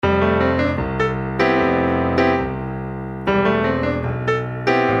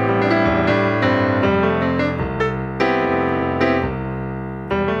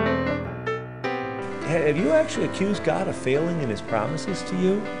actually accuse God of failing in his promises to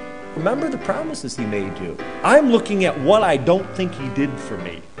you? Remember the promises he made you. I'm looking at what I don't think he did for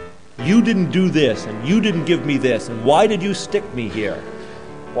me. You didn't do this, and you didn't give me this, and why did you stick me here?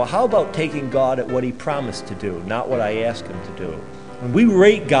 Well, how about taking God at what he promised to do, not what I ask him to do? And we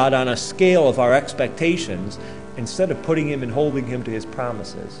rate God on a scale of our expectations instead of putting him and holding him to his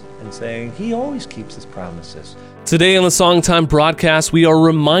promises and saying he always keeps his promises. Today on the Songtime broadcast, we are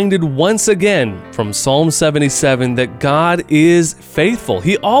reminded once again from Psalm 77 that God is faithful.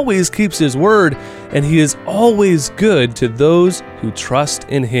 He always keeps his word, and he is always good to those who trust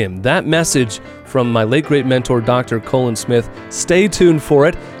in him. That message from my late great mentor, Dr. Colin Smith, stay tuned for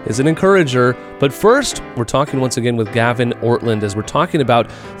it, is an encourager. But first, we're talking once again with Gavin Ortlund as we're talking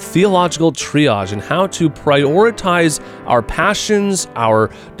about theological triage and how to prioritize our passions,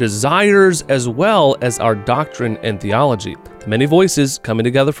 our desires, as well as our doctrine and theology. The many voices coming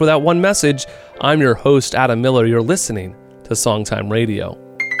together for that one message. I'm your host, Adam Miller. You're listening to Songtime Radio.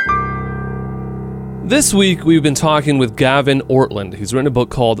 This week, we've been talking with Gavin Ortlund. He's written a book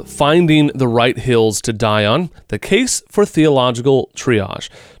called Finding the Right Hills to Die On, The Case for Theological Triage.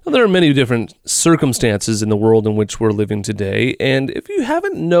 Now, there are many different circumstances in the world in which we're living today, and if you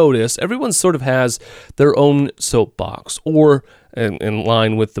haven't noticed, everyone sort of has their own soapbox, or in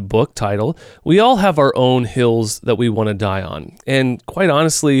line with the book title, we all have our own hills that we want to die on. And quite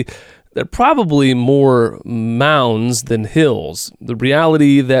honestly, they're probably more mounds than hills. The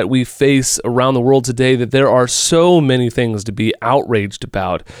reality that we face around the world today, that there are so many things to be outraged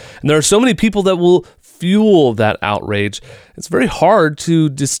about, and there are so many people that will fuel that outrage, it's very hard to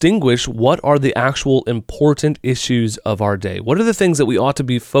distinguish what are the actual important issues of our day. What are the things that we ought to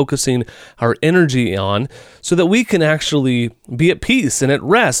be focusing our energy on so that we can actually be at peace and at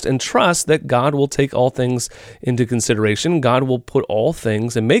rest and trust that God will take all things into consideration. God will put all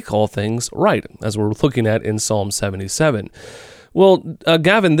things and make all things right, as we're looking at in Psalm 77. Well,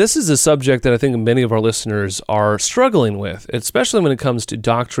 Gavin, this is a subject that I think many of our listeners are struggling with, especially when it comes to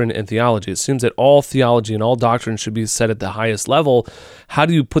doctrine and theology. It seems that all theology and all doctrine should be set at the highest level. How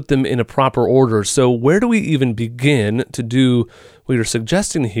do you put them in a proper order? So where do we even begin to do what you're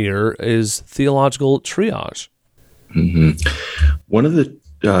suggesting here is theological triage? Mm-hmm. One of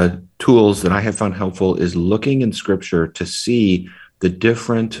the tools that I have found helpful is looking in Scripture to see the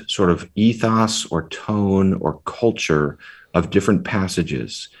different sort of ethos or tone or culture of different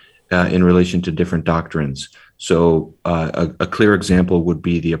passages in relation to different doctrines. So a clear example would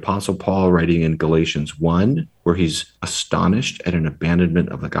be the Apostle Paul writing in Galatians 1, where he's astonished at an abandonment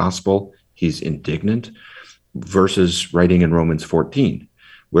of the gospel. He's indignant, versus writing in Romans 14,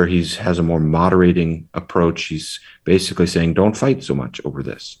 where he has a more moderating approach. He's basically saying, don't fight so much over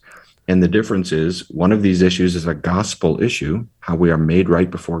this. And the difference is, one of these issues is a gospel issue, how we are made right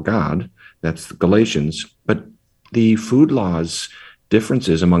before God. That's Galatians. But the food laws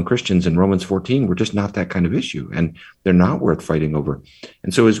differences among Christians in Romans 14 were just not that kind of issue, and they're not worth fighting over.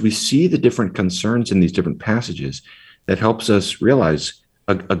 And so as we see the different concerns in these different passages, that helps us realize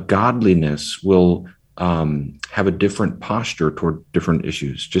a godliness will have a different posture toward different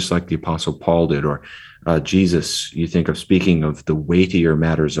issues, just like the Apostle Paul did, or Jesus. You think of speaking of the weightier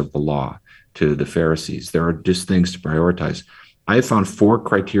matters of the law to the Pharisees. There are just things to prioritize. I have found 4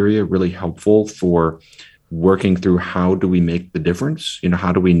 criteria really helpful for working through how do we make the difference?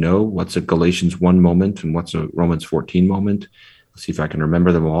 How do we know what's a Galatians 1 moment and what's a Romans 14 moment? Let's see if I can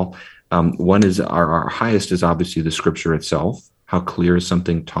remember them all. One is our highest is obviously the Scripture itself. How clear is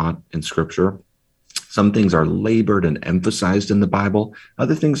something taught in Scripture? Some things are labored and emphasized in the Bible.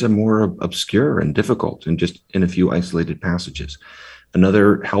 Other things are more obscure and difficult and just in a few isolated passages.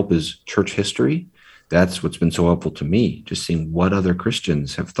 Another help is church history. That's what's been so helpful to me, just seeing what other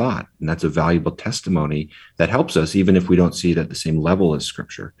Christians have thought. And that's a valuable testimony that helps us, even if we don't see it at the same level as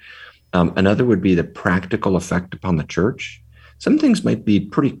Scripture. Another would be the practical effect upon the church. Some things might be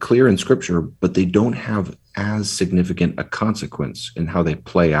pretty clear in Scripture, but they don't have as significant a consequence in how they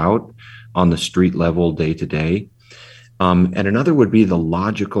play out on the street level day to day. And another would be the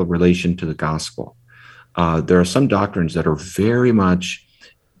logical relation to the gospel. There are some doctrines that are very much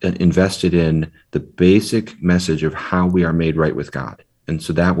invested in the basic message of how we are made right with God. And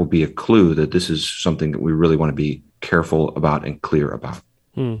so that will be a clue that this is something that we really want to be careful about and clear about.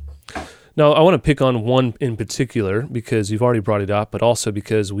 Now, I want to pick on one in particular because you've already brought it up, but also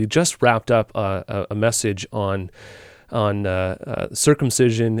because we just wrapped up a message on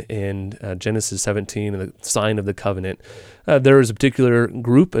circumcision in Genesis 17 and the sign of the covenant. There is a particular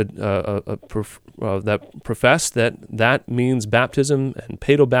group that profess that means baptism and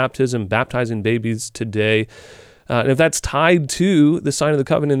paedobaptism, baptizing babies today. And if that's tied to the sign of the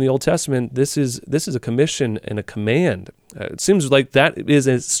covenant in the Old Testament, this is a commission and a command. It seems like that is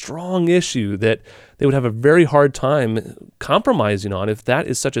a strong issue that they would have a very hard time compromising on if that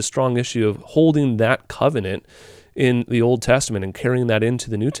is such a strong issue of holding that covenant in the Old Testament and carrying that into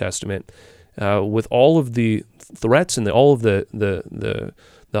the New Testament. With all of the threats and all of the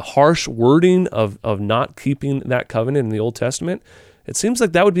harsh wording of not keeping that covenant in the Old Testament, it seems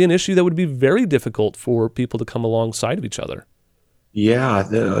like that would be an issue that would be very difficult for people to come alongside of each other. Yeah,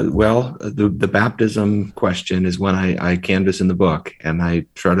 the baptism question is one I canvass in the book, and I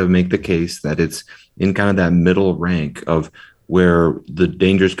try to make the case that it's in kind of that middle rank of where the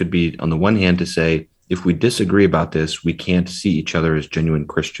dangers could be, on the one hand, to say, if we disagree about this, we can't see each other as genuine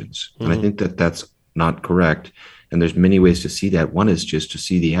Christians. Mm-hmm. And I think that that's not correct. And there's many ways to see that. One is just to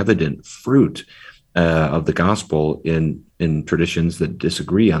see the evident fruit of the gospel in traditions that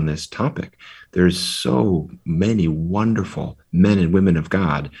disagree on this topic. There's so many wonderful men and women of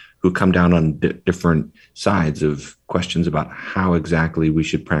God who come down on different sides of questions about how exactly we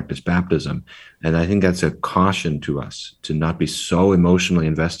should practice baptism. And I think that's a caution to us to not be so emotionally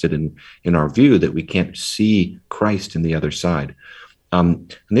invested in our view that we can't see Christ in the other side. On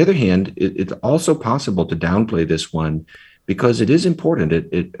the other hand, it's also possible to downplay this one because it is important.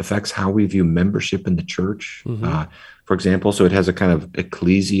 It affects how we view membership in the church, mm-hmm. For example. So it has a kind of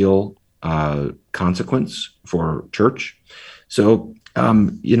ecclesial consequence for church. So,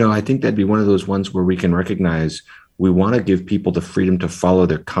 I think that'd be one of those ones where we can recognize we want to give people the freedom to follow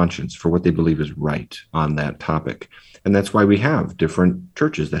their conscience for what they believe is right on that topic. And that's why we have different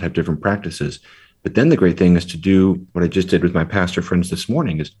churches that have different practices. But then the great thing is to do what I just did with my pastor friends this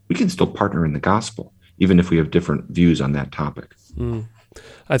morning is we can still partner in the gospel, even if we have different views on that topic. Mm.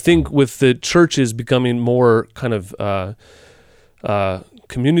 I think with the churches becoming more kind of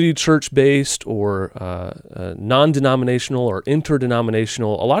community church-based or non-denominational or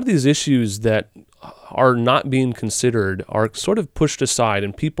interdenominational, a lot of these issues that are not being considered are sort of pushed aside,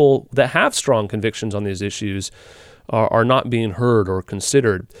 and people that have strong convictions on these issues are not being heard or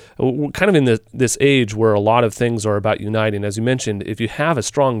considered. We're kind of in this age where a lot of things are about uniting. As you mentioned, if you have a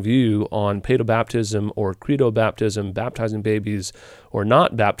strong view on paedobaptism or credo baptism, baptizing babies or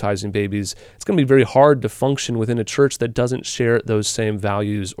not baptizing babies, it's going to be very hard to function within a church that doesn't share those same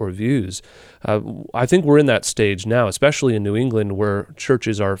values or views. I think we're in that stage now, especially in New England, where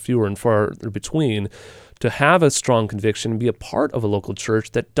churches are fewer and farther between, to have a strong conviction and be a part of a local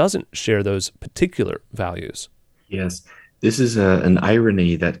church that doesn't share those particular values. Yes, this is an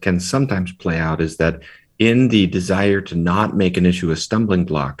irony that can sometimes play out, is that in the desire to not make an issue a stumbling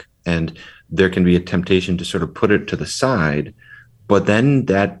block, and there can be a temptation to sort of put it to the side, but then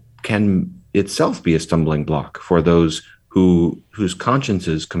that can itself be a stumbling block for those whose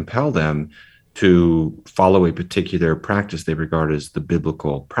consciences compel them to follow a particular practice they regard as the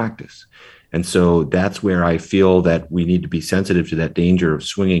biblical practice. And so that's where I feel that we need to be sensitive to that danger of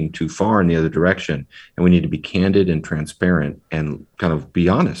swinging too far in the other direction. And we need to be candid and transparent and kind of be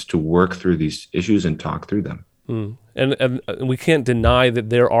honest to work through these issues and talk through them. Mm. And we can't deny that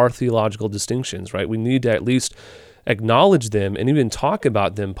there are theological distinctions, right? We need to at least acknowledge them and even talk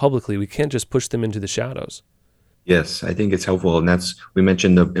about them publicly. We can't just push them into the shadows. Yes, I think it's helpful. And we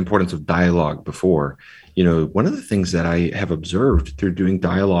mentioned the importance of dialogue before. One of the things that I have observed through doing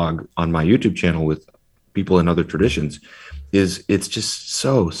dialogue on my YouTube channel with people in other traditions is it's just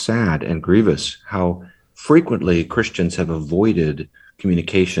so sad and grievous how frequently Christians have avoided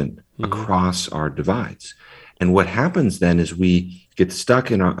communication across our divides. And what happens then is we get stuck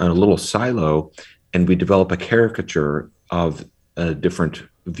in a little silo and we develop a caricature of a different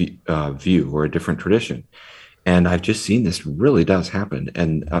view or a different tradition. And I've just seen this really does happen.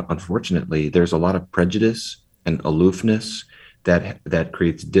 And unfortunately, there's a lot of prejudice and aloofness that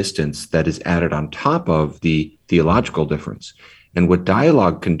creates distance that is added on top of the theological difference. And what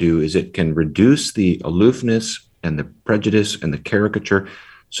dialogue can do is it can reduce the aloofness and the prejudice and the caricature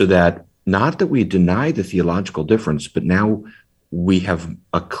so that not that we deny the theological difference, but now we have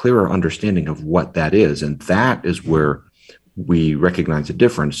a clearer understanding of what that is. And that is where we recognize a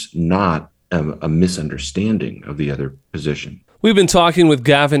difference, not a misunderstanding of the other position. We've been talking with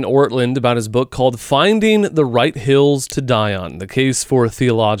Gavin Ortlund about his book called Finding the Right Hills to Die On, The Case for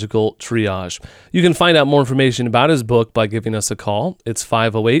Theological Triage. You can find out more information about his book by giving us a call. It's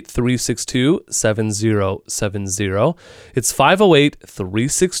 508-362-7070. It's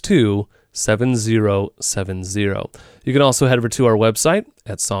 508-362-7070. You can also head over to our website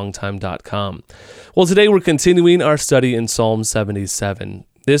at songtime.com. Well, today we're continuing our study in Psalm 77.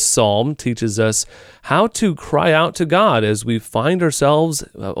 This psalm teaches us how to cry out to God as we find ourselves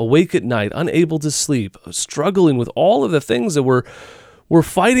awake at night, unable to sleep, struggling with all of the things that we're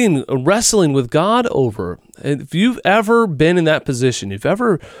fighting, wrestling with God over. And if you've ever been in that position, if you've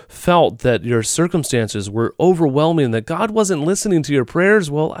ever felt that your circumstances were overwhelming, that God wasn't listening to your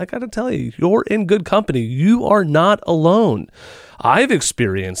prayers, well, I got to tell you, you're in good company. You are not alone. I've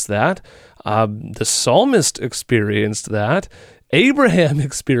experienced that. The psalmist experienced that. Abraham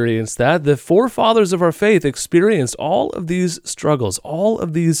experienced that. The forefathers of our faith experienced all of these struggles, all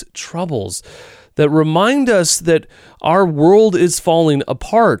of these troubles that remind us that our world is falling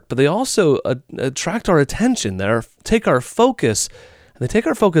apart, but they also attract our attention. They take our focus, and they take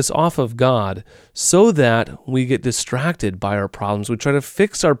our focus off of God so that we get distracted by our problems. We try to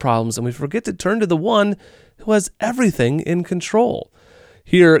fix our problems, and we forget to turn to the one who has everything in control.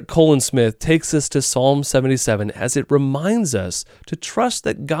 Here, Colin Smith takes us to Psalm 77 as it reminds us to trust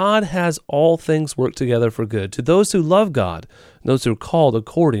that God has all things work together for good to those who love God, and those who are called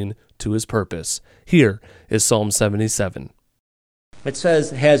according to his purpose. Here is Psalm 77. It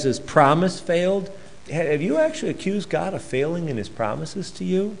says, has his promise failed? Have you actually accused God of failing in his promises to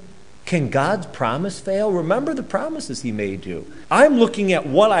you? Can God's promise fail? Remember the promises he made you. I'm looking at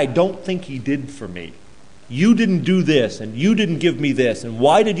what I don't think he did for me. You didn't do this, and you didn't give me this, and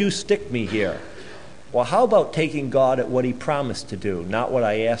why did you stick me here? Well, how about taking God at what he promised to do, not what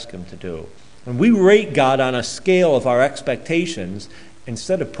I asked him to do? And we rate God on a scale of our expectations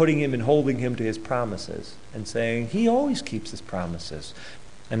instead of putting him and holding him to his promises and saying he always keeps his promises.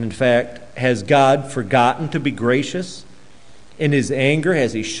 And in fact, has God forgotten to be gracious? In his anger,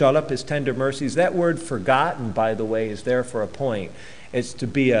 has he shut up his tender mercies? That word forgotten, by the way, is there for a point. It's to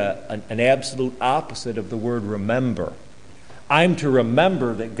be an absolute opposite of the word remember. I'm to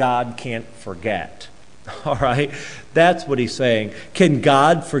remember that God can't forget. All right? That's what he's saying. Can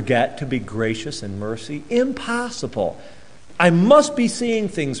God forget to be gracious and mercy? Impossible. I must be seeing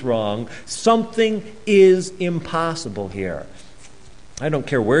things wrong. Something is impossible here. I don't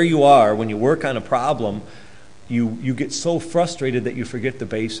care where you are, when you work on a problem, you get so frustrated that you forget the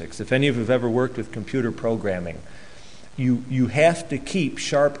basics. If any of you have ever worked with computer programming, you have to keep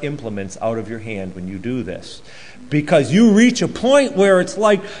sharp implements out of your hand when you do this. Because you reach a point where it's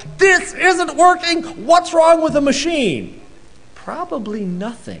like, this isn't working, what's wrong with the machine? Probably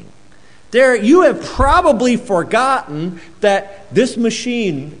nothing. You have probably forgotten that this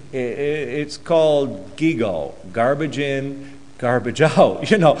machine, it's called GIGO, garbage in, garbage out.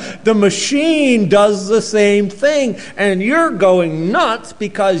 The machine does the same thing, and you're going nuts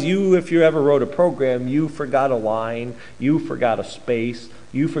because if you ever wrote a program, you forgot a line, you forgot a space,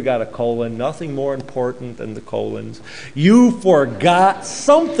 you forgot a colon, nothing more important than the colons. You forgot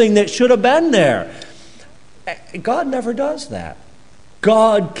something that should have been there. God never does that.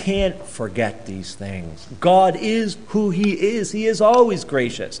 God can't forget these things. God is who he is. He is always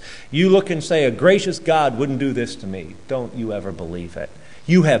gracious. You look and say, a gracious God wouldn't do this to me. Don't you ever believe it.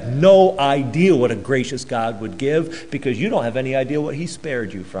 You have no idea what a gracious God would give because you don't have any idea what he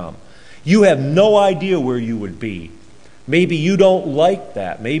spared you from. You have no idea where you would be. Maybe you don't like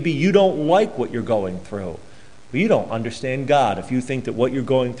that. Maybe you don't like what you're going through. But you don't understand God if you think that what you're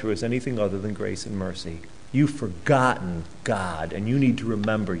going through is anything other than grace and mercy. You've forgotten God, and you need to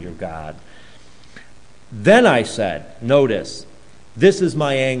remember your God. Then I said, notice, this is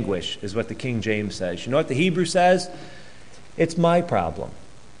my anguish, is what the King James says. You know what the Hebrew says? It's my problem.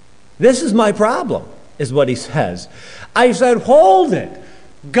 This is my problem, is what he says. I said, hold it.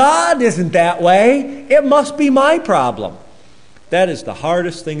 God isn't that way. It must be my problem. That is the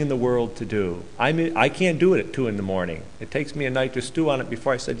hardest thing in the world to do. I can't do it at 2 a.m. It takes me a night to stew on it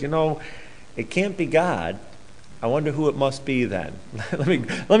before I said, it can't be God. I wonder who it must be then. Let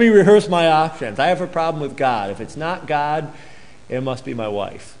me rehearse my options. I have a problem with God. If it's not God, it must be my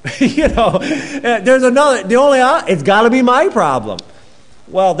wife. There's another. It's got to be my problem.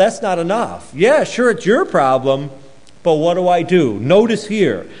 Well, that's not enough. Yeah, sure, it's your problem, but what do? Notice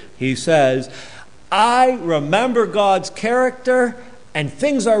here, he says, I remember God's character, and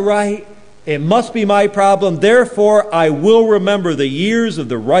things are right. It must be my problem. Therefore, I will remember the years of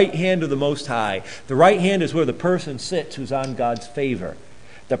the right hand of the Most High. The right hand is where the person sits who's on God's favor.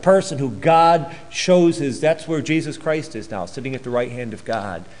 The person who God shows that's where Jesus Christ is now, sitting at the right hand of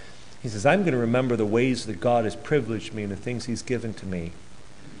God. He says, I'm going to remember the ways that God has privileged me and the things he's given to me.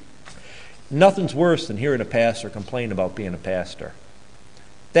 Nothing's worse than hearing a pastor complain about being a pastor.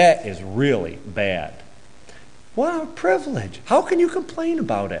 That is really bad. What a privilege. How can you complain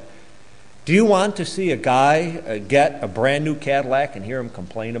about it? Do you want to see a guy get a brand new Cadillac and hear him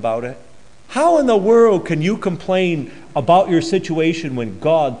complain about it? How in the world can you complain about your situation when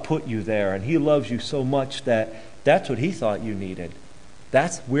God put you there and He loves you so much that that's what He thought you needed?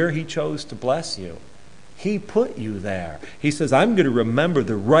 That's where He chose to bless you. He put you there. He says, I'm going to remember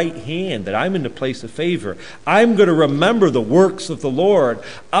the right hand, that I'm in the place of favor. I'm going to remember the works of the Lord.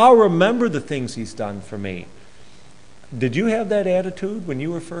 I'll remember the things He's done for me. Did you have that attitude when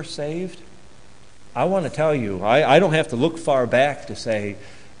you were first saved? I want to tell you, I don't have to look far back to say,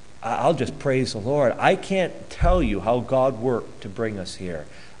 I'll just praise the Lord. I can't tell you how God worked to bring us here.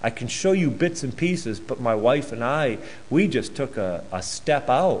 I can show you bits and pieces, but my wife and I, we just took a step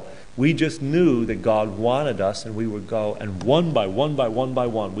out. We just knew that God wanted us, and we would go, and one by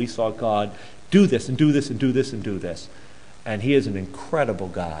one, we saw God do this and do this and do this and do this. And He is an incredible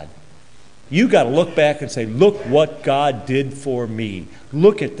God. You got to look back and say, look what God did for me.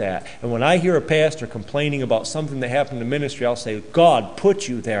 Look at that. And when I hear a pastor complaining about something that happened in ministry, I'll say, God put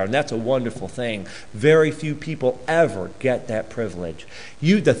you there, and that's a wonderful thing. Very few people ever get that privilege.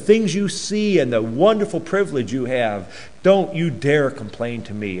 The things you see and the wonderful privilege you have, don't you dare complain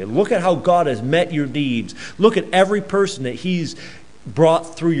to me. And look at how God has met your needs. Look at every person that He's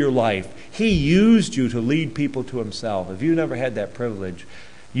brought through your life. He used you to lead people to Himself. If you never had that privilege,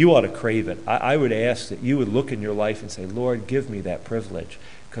 you ought to crave it. I would ask that you would look in your life and say, Lord, give me that privilege,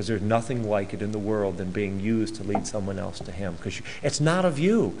 because there's nothing like it in the world than being used to lead someone else to Him. Because it's not of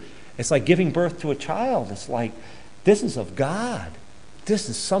you. It's like giving birth to a child. It's like, this is of God. This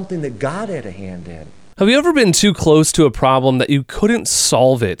is something that God had a hand in. Have you ever been too close to a problem that you couldn't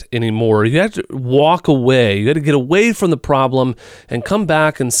solve it anymore? You had to walk away. You had to get away from the problem and come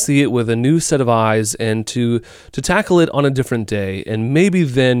back and see it with a new set of eyes, and to tackle it on a different day. And maybe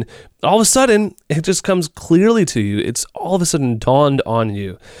then all of a sudden it just comes clearly to you. It's all of a sudden dawned on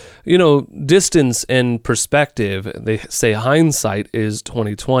you. You know, distance and perspective, they say hindsight is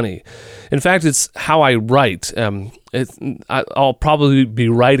 20/20. In fact, it's how I write. I'll probably be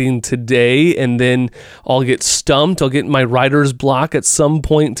writing today, and then I'll get stumped. I'll get my writer's block at some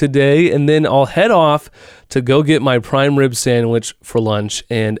point today, and then I'll head off to go get my prime rib sandwich for lunch.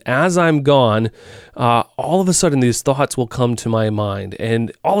 And as I'm gone, all of a sudden these thoughts will come to my mind,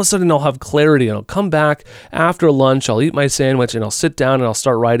 and all of a sudden I'll have clarity, and I'll come back after lunch, I'll eat my sandwich, and I'll sit down and I'll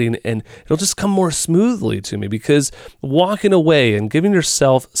start writing, and it'll just come more smoothly to me, because walking away and giving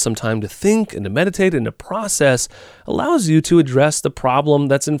yourself some time to think and to meditate and to process allows you to address the problem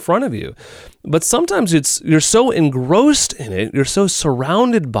that's in front of you. But sometimes you're so engrossed in it, you're so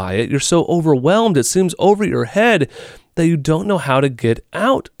surrounded by it, you're so overwhelmed, it seems over your head, that you don't know how to get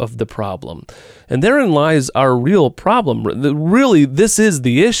out of the problem. And therein lies our real problem. Really, this is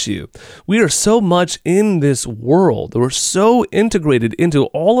the issue. We are so much in this world. We're so integrated into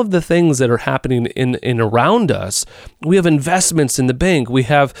all of the things that are happening in around us. We have investments in the bank. We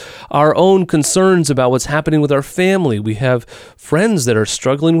have our own concerns about what's happening with our family. We have friends that are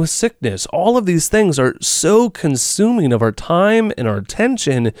struggling with sickness. All of these things are so consuming of our time and our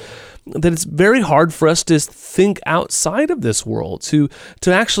attention that it's very hard for us to think outside of this world, to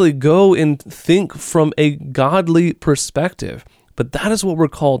actually go and think from a godly perspective. But that is what we're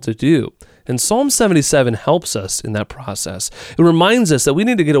called to do. And Psalm 77 helps us in that process. It reminds us that we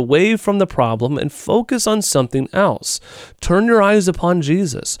need to get away from the problem and focus on something else. Turn your eyes upon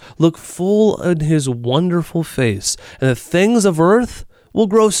Jesus. Look full in His wonderful face, and the things of earth will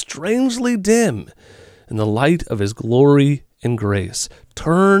grow strangely dim in the light of His glory and grace.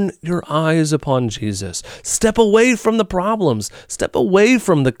 Turn your eyes upon Jesus. Step away from the problems. Step away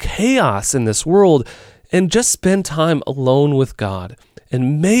from the chaos in this world, and just spend time alone with God.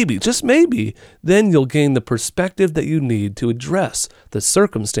 And maybe, just maybe, then you'll gain the perspective that you need to address the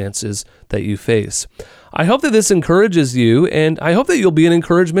circumstances that you face. I hope that this encourages you, and I hope that you'll be an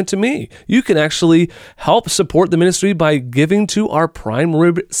encouragement to me. You can actually help support the ministry by giving to our Prime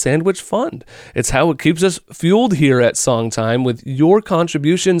Rib Sandwich Fund. It's how it keeps us fueled here at Songtime, with your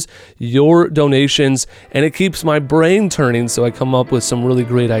contributions, your donations, and it keeps my brain turning so I come up with some really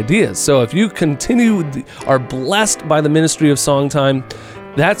great ideas. So if you are blessed by the ministry of Songtime,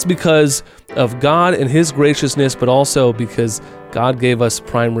 that's because of God and His graciousness, but also because God gave us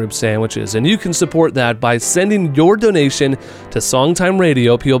prime rib sandwiches. And you can support that by sending your donation to Songtime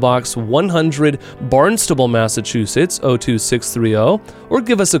Radio, P.O. Box 100, Barnstable, Massachusetts, 02630, or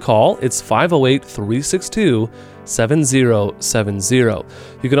give us a call. It's 508-362-7070.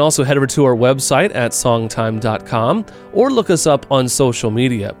 You can also head over to our website at songtime.com or look us up on social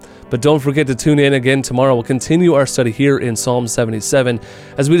media. But don't forget to tune in again tomorrow. We'll continue our study here in Psalm 77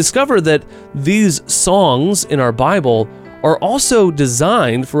 as we discover that these songs in our Bible are also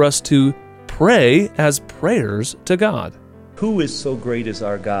designed for us to pray as prayers to God. Who is so great as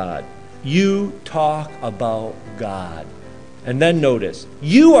our God You talk about God. And then notice,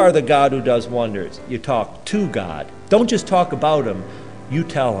 you are the God who does wonders. You talk to God. Don't just talk about him. You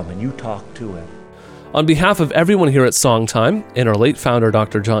tell him and you talk to him. On behalf of everyone here at Songtime and our late founder,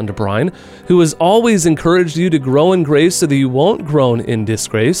 Dr. John DeBrine, who has always encouraged you to grow in grace so that you won't groan in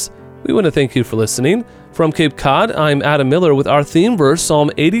disgrace, we want to thank you for listening. From Cape Cod, I'm Adam Miller with our theme verse, Psalm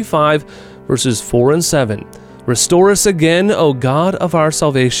 85, verses 4 and 7. Restore us again, O God of our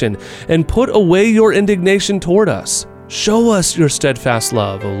salvation, and put away your indignation toward us. Show us your steadfast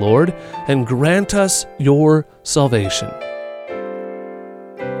love, O Lord, and grant us your salvation.